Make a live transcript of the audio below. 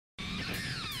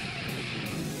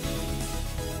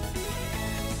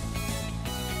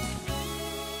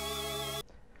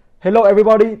Hello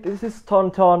everybody, this is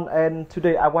TonTon and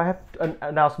today I will have an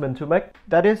announcement to make.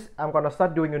 That is, I'm gonna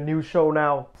start doing a new show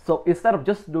now. So instead of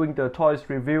just doing the toys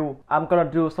review, I'm gonna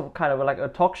do some kind of like a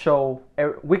talk show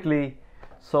weekly.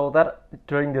 So that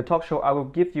during the talk show I will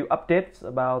give you updates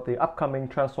about the upcoming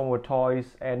Transformer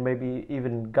toys and maybe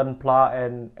even Gunpla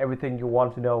and everything you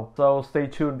want to know. So stay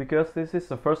tuned because this is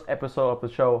the first episode of the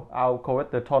show. I'll call it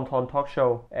the Ton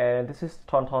Talkshow and this is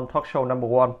Ton Talkshow number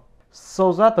 1.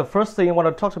 So that the first thing I want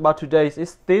to talk about today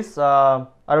is this, I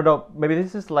don't know, maybe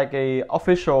this is like a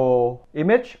official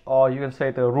image or you can say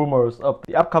the rumors of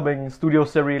the upcoming studio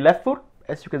series Left Foot.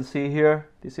 As you can see here,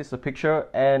 this is the picture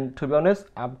and to be honest,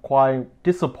 I'm quite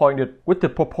disappointed with the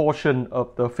proportion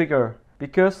of the figure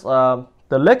because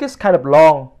the leg is kind of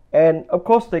long and of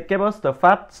course they gave us the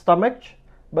fat stomach,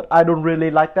 but I don't really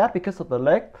like that because of the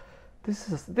leg.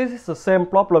 This is the same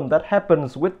problem that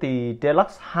happens with the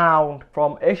Deluxe Hound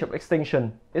from Age of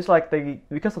Extinction. It's like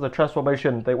because of the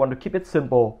transformation, they want to keep it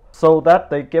simple. So that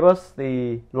they give us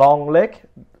the long leg,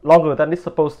 longer than it's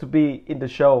supposed to be in the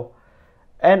show.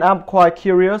 And I'm quite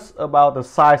curious about the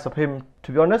size of him,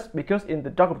 to be honest, because in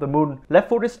the Dark of the Moon, Left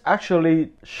Foot is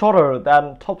actually shorter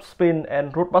than Top Spin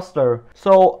and Roadbuster.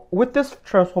 So with this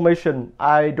transformation,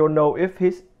 I don't know if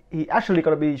he actually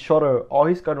gonna be shorter or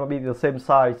he's gonna be the same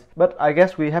size, but I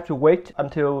guess we have to wait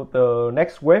until the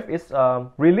next wave is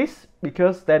released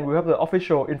because then we have the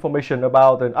official information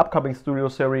about the upcoming studio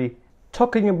series.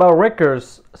 Talking about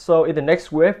records, so in the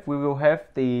next wave we will have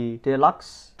the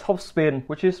Deluxe Top Spin,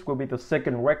 which will be the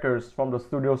second records from the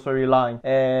studio series line.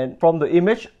 And from the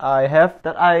image I have,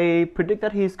 that I predict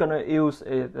that he's gonna use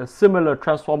a similar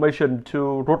transformation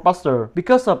to Roadbuster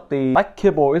because of the back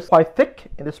cable is quite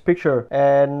thick in this picture.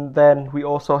 And then we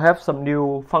also have some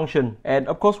new function. And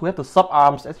of course we have the sub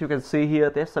arms, as you can see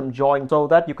here, there's some joints so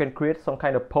that you can create some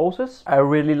kind of poses. I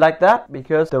really like that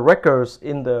because the records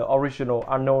in the original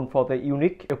are known for their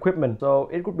unique equipment. So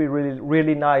it would be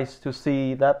really nice to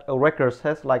see that a records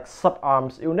has like sub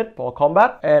arms unit for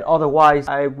combat. And otherwise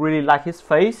I really like his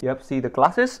face. You have to see the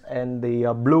glasses and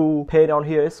the blue paint on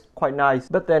here is quite nice.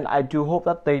 But then I do hope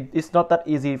that it's not that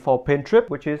easy for paint trip,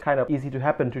 which is kind of easy to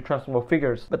happen to Transformer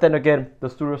figures. But then again, the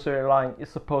studio series line is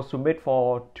supposed to make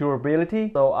for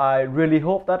durability, so I really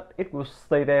hope that it will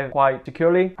stay there quite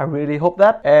securely. I really hope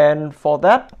that, and for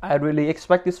that I really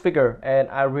expect this figure and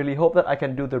I really hope that I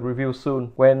can do the review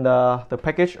soon when the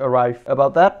package arrives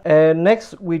about that. And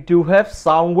next we do have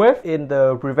Soundwave in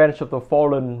the Revenge of the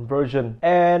Fallen version,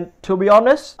 and to be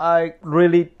honest I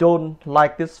really don't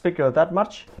like this figure that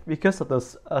much because of the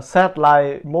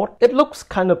satellite mode. It looks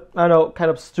kind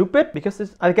of stupid because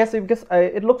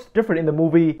it looks different in the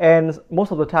movie and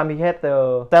most of the time he had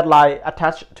the satellite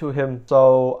attached to him,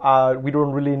 so we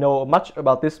don't really know much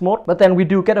about this mode. But then we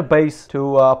do get a base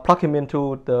to plug him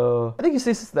into the, I think this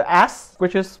is the ass,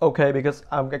 which is okay because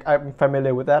I'm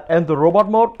familiar with that. And the robot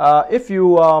mode, if you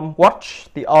watch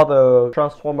the other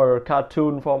Transformer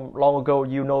cartoon from long ago,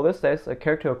 you know there's a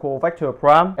character called Vector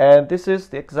Prime, and this is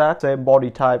the exact same body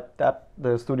type that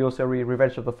the studio series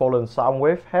Revenge of the Fallen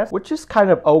Soundwave has, which is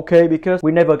kind of okay because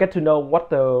we never get to know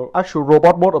what the actual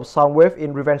robot mode of Soundwave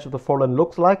in Revenge of the Fallen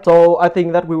looks like. So I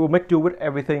think that we will make do with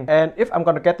everything. And if I'm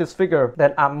gonna get this figure,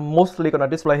 then I'm mostly gonna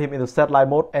display him in the satellite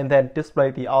mode and then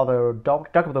display the other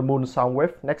Dark of the Moon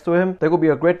Soundwave next to him. That would be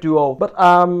a great duo. But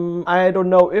I don't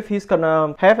know if he's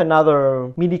gonna have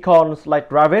another mini-cons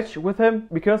like Ravage with him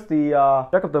because the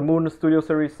Dark of the Moon studio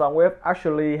series Soundwave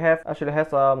actually has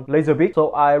laser beak.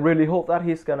 So I really hope that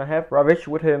he's gonna have Ravage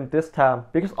with him this time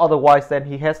because otherwise then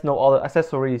he has no other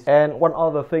accessories. And one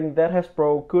other thing that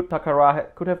Hasbro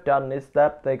could have done is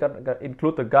that they gonna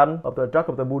include the gun of the Dark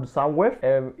of the Moon Soundwave,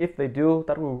 and if they do,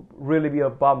 that will really be a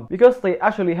bump because they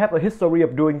actually have a history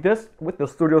of doing this with the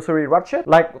studio series Ratchet.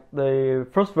 Like the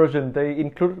first version they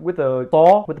included with the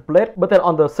saw with the blade, but then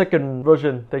on the second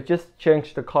version they just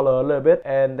changed the color a little bit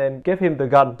and then gave him the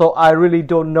gun. So I really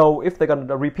don't know if they're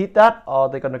gonna repeat that or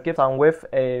they're gonna give Soundwave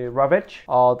a Ravage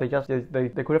or they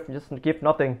could have just give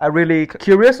nothing. I'm really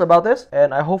curious about this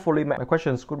and I hopefully my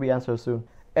questions could be answered soon.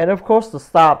 And of course the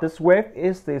star of this wave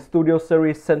is the studio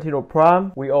series Sentinel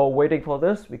Prime. We are waiting for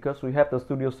this because we have the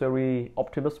studio series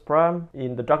Optimus Prime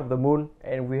in the Dark of the Moon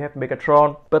and we have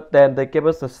Megatron, but then they gave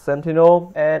us the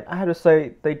Sentinel and I have to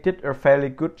say they did a fairly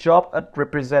good job at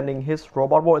representing his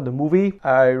robot mode in the movie.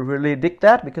 I really dig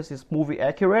that because it's movie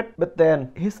accurate, but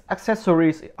then his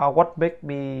accessories are what make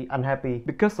me unhappy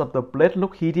because of the blade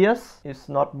look hideous. It's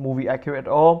not movie accurate at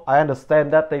all. I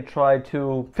understand that they try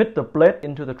to fit the blade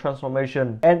into the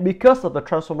transformation, And because of the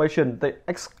transformation, they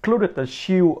excluded the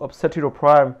shield of Sentinel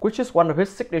Prime, which is one of his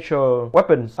signature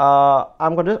weapons.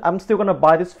 I'm still gonna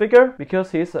buy this figure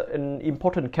because he's an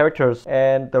important character,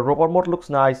 and the robot mode looks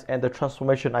nice, and the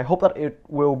transformation, I hope that it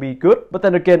will be good. But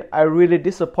then again, I really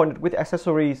disappointed with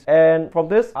accessories, and from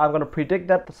this I'm gonna predict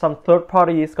that some third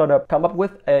party is gonna come up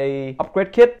with a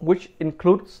upgrade kit which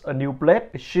includes a new blade,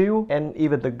 a shield, and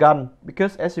even the gun.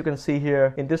 Because as you can see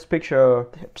here in this picture,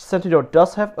 Sentinel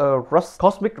does have a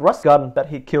cosmic rust gun that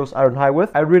he kills Ironhide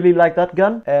with. I really like that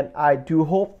gun, and I do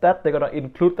hope that they're gonna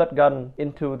include that gun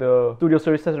into the Studio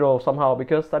Series Sentinel somehow,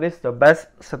 because that is the best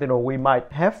Sentinel we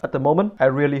might have at the moment. I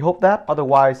really hope that.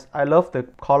 Otherwise, I love the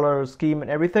color scheme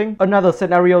and everything. Another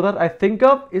scenario that I think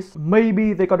of is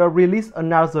maybe they're gonna release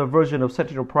another version of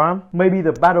Sentinel Prime. Maybe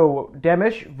the battle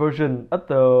damage version at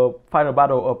the final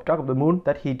battle of Dark of the Moon,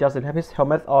 that he doesn't have his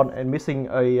helmet on and missing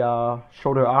a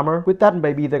shoulder armor. With that,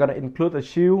 maybe they're gonna include the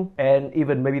shield and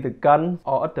even maybe the gun,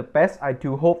 or at the best, I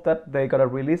do hope that they're gonna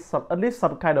release at least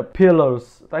some kind of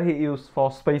pillars that he used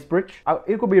for Space Bridge.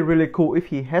 It could be really cool if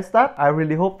he has that. I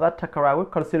really hope that Takara will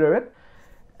consider it.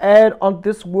 And on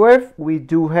this wave, we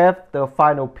do have the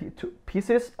final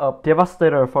pieces of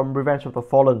Devastator from Revenge of the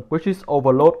Fallen, which is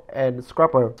Overload and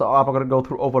Scrapper. So I'm gonna go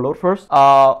through Overload first.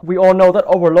 We all know that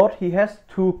Overload, he has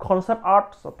two concept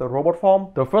arts of the robot form.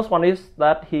 The first one is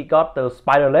that he got the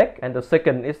spider leg, and the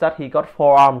second is that he got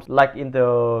forearms like in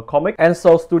the comic. And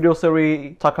so Studio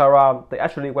Series Takara, they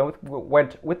actually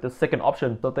went with the second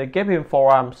option. So they gave him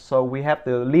forearms, so we have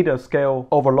the leader scale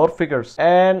Overload figures.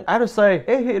 And I have to say,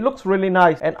 it looks really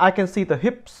nice. And I can see the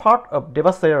hips part of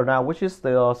Devastator now, which is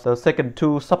the second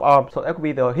two sub-arms. So that could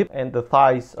be the hip and the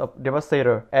thighs of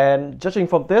Devastator. And judging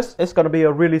from this, it's gonna be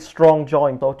a really strong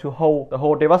joint though to hold the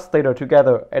whole Devastator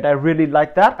together. And I really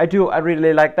like that. I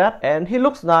really like that. And he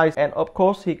looks nice. And of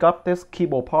course, he got this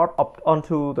keyboard part up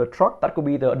onto the truck. That could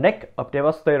be the neck of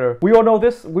Devastator. We all know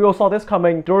this. We all saw this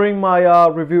coming during my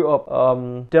review of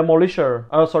Demolisher.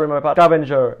 My bad.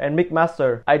 Scavenger and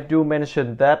Mixmaster. I do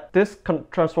mention that this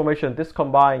transformation, this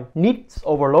combine, needs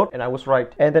Overload, and I was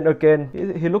right. And then again,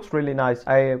 he looks really nice.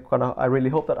 I really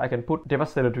hope that I can put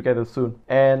Devastator together soon.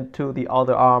 And to the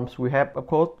other arms, we have of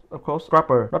course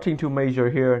Scrapper. Nothing too major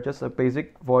here, just a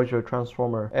basic Voyager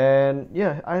transformer. And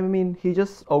yeah, I mean, he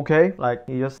just okay. Like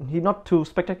he not too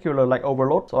spectacular like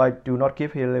Overload, so I do not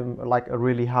give him like a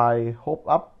really high hope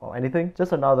up or anything.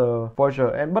 Just another Voyager.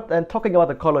 And talking about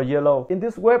the color yellow, in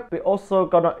this web we also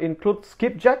gonna include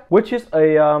Skipjack, which is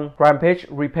a Rampage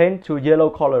repaint to yellow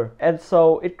color, and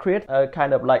so it creates a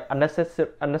kind of like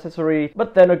unnecessary.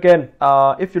 But then again,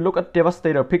 if you look at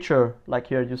Devastator picture, like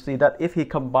here, you see that if he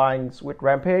combines with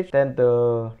Rampage, then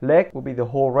the leg will be the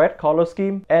whole red color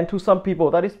scheme, and to some people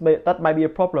that might be a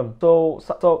problem. So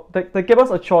they give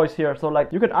us a choice here. So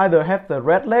like you can either have the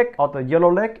red leg or the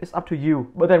yellow leg. It's up to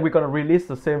you. But then we're gonna release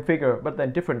the same figure, but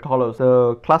then different colors.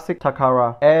 The classic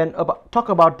Takara. And talk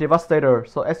about Devastator.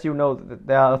 So as you know,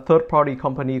 there are a third-party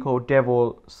company called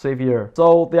Devil Savior.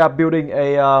 So they are building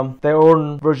their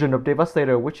own version of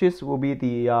Devastator, which will be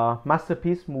the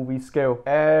masterpiece movie scale.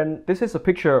 And this is a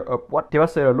picture of what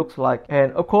Devastator looks like.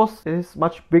 And of course, it is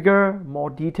much bigger, more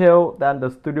detailed than the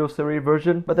Studio Series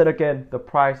version. But then again, the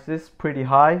price is pretty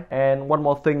high. And one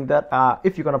more thing that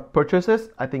if you're gonna purchase this,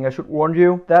 I think I should warn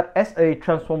you that as a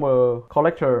Transformer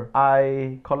collector,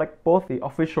 I collect both the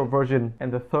official version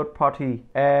and the third party.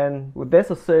 And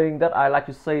there's a saying that I like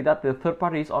to say that the third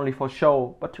party is only for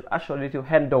show, but to actually to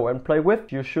handle and play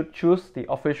with, you should choose the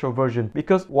official version.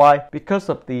 Because why? Because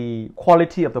of the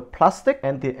quality of the plastic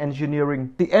and the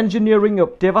engineering. The engineering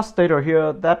of Devastator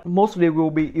here, that mostly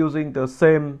will be using the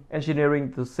same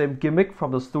engineering, the same gimmick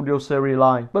from the Studio Series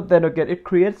line. But then again, it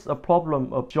creates a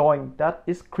problem of joint that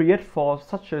is created for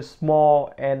such a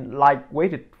small and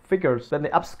lightweighted figures. Then they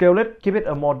upscale it, give it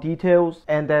a more details,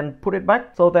 and then put it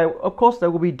back. So there, of course, there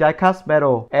will be die-cast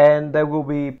metal, and there will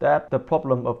be the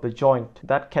problem of the joint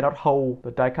that cannot hold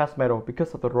the die-cast metal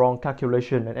because of the wrong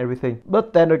calculation and everything.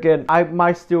 But then again, I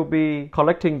might still be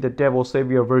collecting the Devil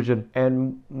Savior version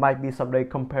and might be someday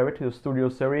compare it to the Studio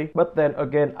Series. But then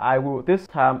again, this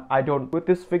time I don't, with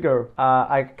this figure,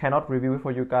 I cannot review it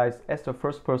for you guys as the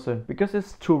first person because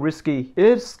it's too risky. It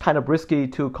is kind of risky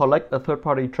to collect a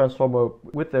third-party Transformer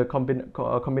with the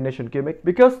a combination gimmick,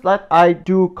 because that I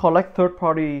do collect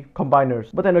third-party combiners,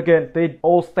 but then again they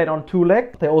all stand on two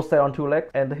legs,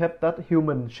 and they have that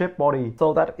human shaped body,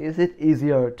 so that is it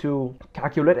easier to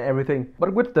calculate everything.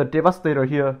 But with the Devastator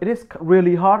here, it is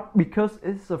really hard because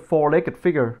it's a four-legged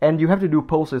figure and you have to do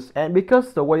poses, and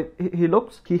because the way he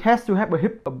looks, he has to have a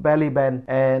hip, a belly band,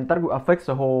 and that will affect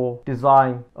the whole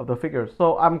design of the figure.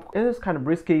 So it is kind of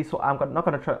risky, so I'm not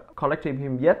gonna try collecting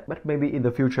him yet, but maybe in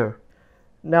the future.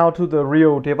 Now to the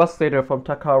real Devastator from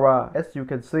Takara. As you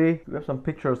can see, we have some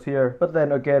pictures here, but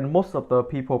then again, most of the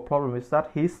people problem is that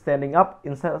he's standing up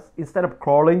instead of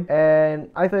crawling,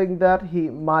 and I think that he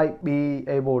might be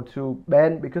able to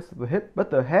bend because of the hip.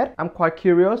 But the head, I'm quite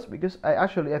curious, because I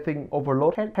think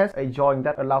Overlord has a joint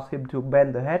that allows him to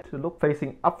bend the head to look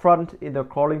facing up front in the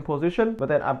crawling position, but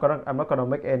then I'm not gonna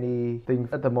make anything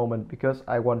at the moment because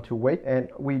I want to wait. And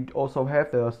we also have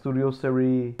the Studio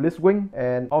Series Blitzwing,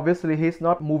 and obviously he's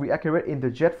not movie accurate in the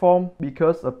jet form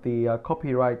because of the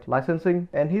copyright licensing,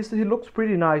 and he looks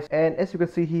pretty nice. And as you can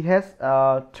see, he has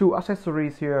two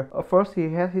accessories here. First,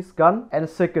 he has his gun, and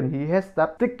second, he has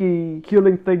that sticky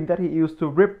killing thing that he used to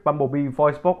rip Bumblebee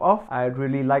voice box off. I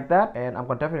really like that, and I'm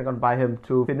definitely gonna buy him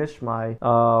to finish my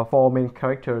four main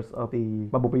characters of the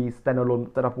Bumblebee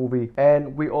standalone setup movie.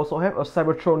 And we also have a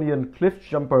Cybertronian cliff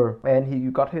jumper, and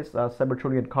you got his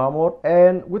Cybertronian car mode.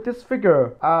 And with this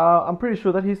figure, I'm pretty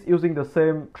sure that he's using the same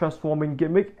transforming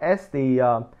gimmick as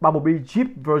the Bumblebee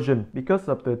Jeep version because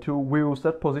of the two wheels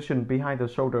that position behind the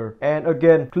shoulder. And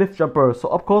again, cliff jumper. So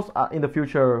of course, in the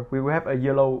future, we will have a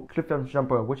yellow cliff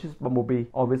jumper, which is Bumblebee,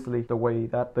 obviously, the way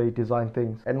that they design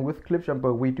things. And with cliff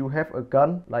jumper, we do have a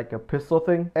gun, like a pistol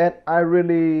thing. And I'm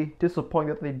really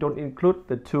disappointed that they don't include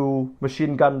the two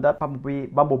machine gun that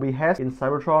Bumblebee has in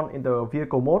Cybertron in the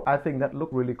vehicle mode. I think that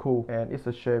looked really cool, and it's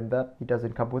a shame that he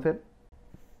doesn't come with it.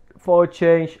 For a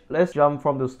change, let's jump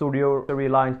from the Studio Series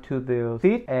line to the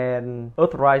Seed and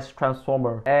Earthrise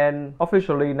Transformer. And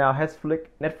officially now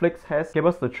Netflix has given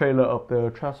us the trailer of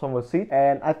the Transformer Seed,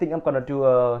 and I think I'm gonna do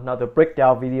another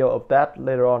breakdown video of that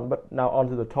later on. But now on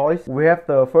to the toys. We have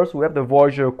the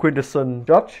Voyager Quintessence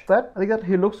Judge set. I think that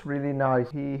he looks really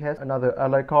nice. He has another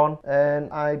Alicon,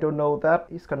 and I don't know that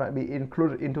it's gonna be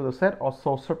included into the set or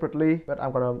sold separately, but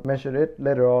I'm gonna mention it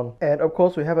later on. And of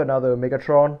course, we have another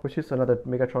Megatron, which is another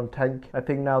Megatron tank. I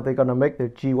think now they're gonna make the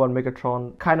G1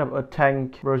 Megatron kind of a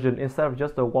tank version instead of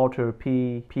just the Walter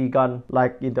P gun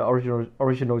like in the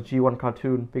original G1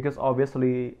 cartoon, because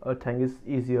obviously a tank is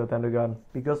easier than a gun,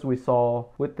 because we saw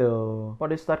with the,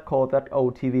 what is that called, that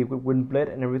old TV with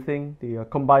Windblade and everything, the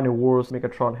Combiner Wars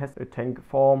Megatron has a tank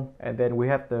form. And then we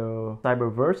have the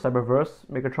Cyberverse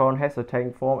Megatron has a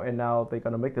tank form, and now they're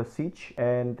gonna make the Siege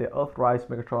and the Earthrise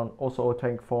Megatron also a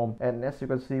tank form. And as you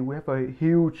can see, we have a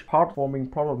huge part forming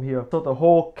problem here. So the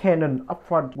whole cannon up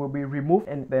front will be removed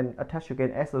and then attached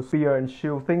again as a spear and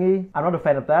shield thingy. I'm not a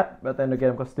fan of that, but then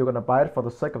again, I'm still gonna buy it for the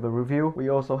sake of the review. We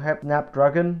also have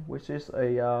Snapdragon, which is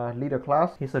a leader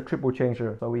class. He's a triple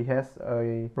changer, so he has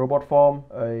a robot form,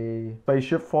 a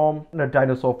spaceship form, and a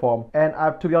dinosaur form. And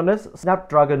to be honest,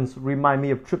 Snapdragons remind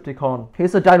me of Triptychon.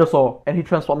 He's a dinosaur and he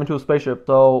transforms into a spaceship,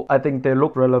 so I think they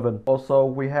look relevant. Also,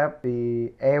 we have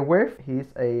the Airwave. He's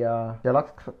a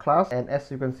deluxe class, and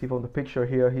as you can see from the picture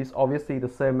here, he's obviously the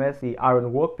same as the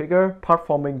Ironwork figure, part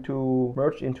forming to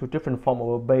merge into different form of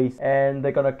a base, and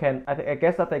they're gonna I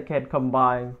guess that they can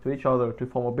combine to each other to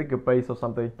form a bigger base or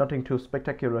something. Nothing too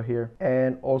spectacular here.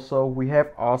 And also we have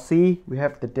RC. We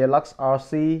have the deluxe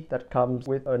RC that comes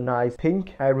with a nice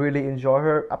pink. I really enjoy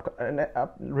her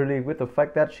really with the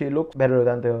fact that she looks better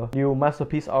than the new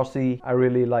Masterpiece RC. I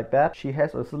really like that. She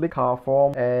has a slick car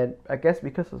form, and I guess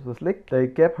because of the slick, they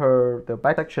gave her the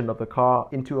back section of the car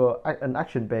into an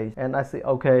action base. And I say,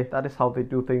 okay, that is how they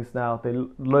do things now. They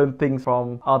learn things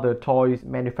from other toys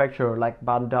manufacturer like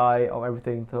Bandai or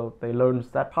everything, so they learn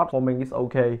that part forming is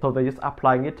okay, so they're just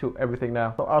applying it to everything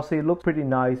now. So RC looks pretty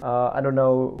nice. I don't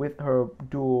know, with her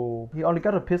dual, he only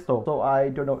got a pistol, so I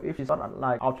don't know if she's got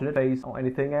like alternate phase or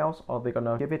anything else, or they're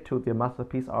gonna give it to the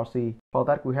Masterpiece RC. For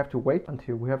that, we have to wait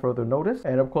until we have further notice.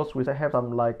 And of course, we have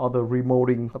some like other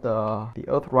remolding of the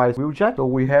Earthrise wheeljack. So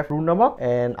we have Runamuk,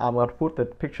 and I'm gonna put the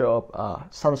picture of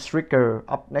Sunstreaker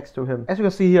up next to him. As you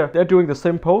can see here, they're doing the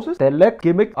same poses. Their leg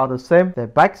gimmick are the same, their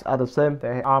backs are the same,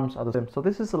 their arms are the same. So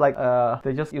this is like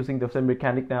they're just using the same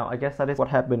mechanic now. I guess that is what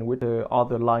happened with the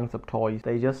other lines of toys.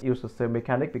 They just use the same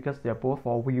mechanic because they're both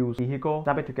for wheels vehicle.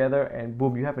 Snap it together and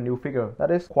boom, you have a new figure.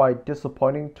 That is quite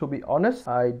disappointing, to be honest.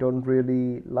 I don't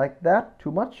really like that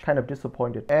too much. Kind of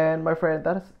disappointed. And my friend,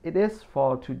 it is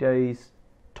for today's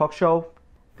talk show.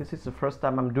 This is the first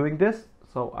time I'm doing this,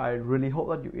 so I really hope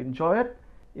that you enjoy it.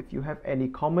 If you have any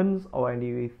comments or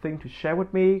anything to share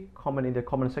with me, comment in the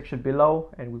comment section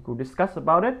below and we will discuss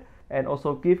about it. And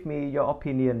also give me your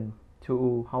opinion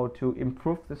to how to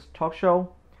improve this talk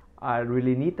show. I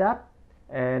really need that.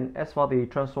 And as for the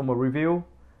Transformer review,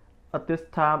 at this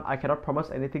time I cannot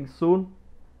promise anything soon,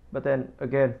 but then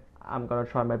again, I'm gonna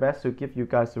try my best to give you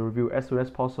guys a review as soon as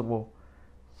possible.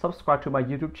 Subscribe to my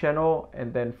YouTube channel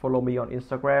and then follow me on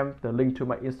Instagram. The link to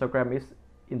my Instagram is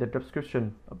in the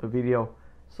description of the video.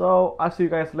 So I'll see you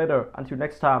guys later. Until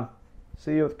next time,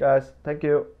 see you guys. Thank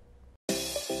you.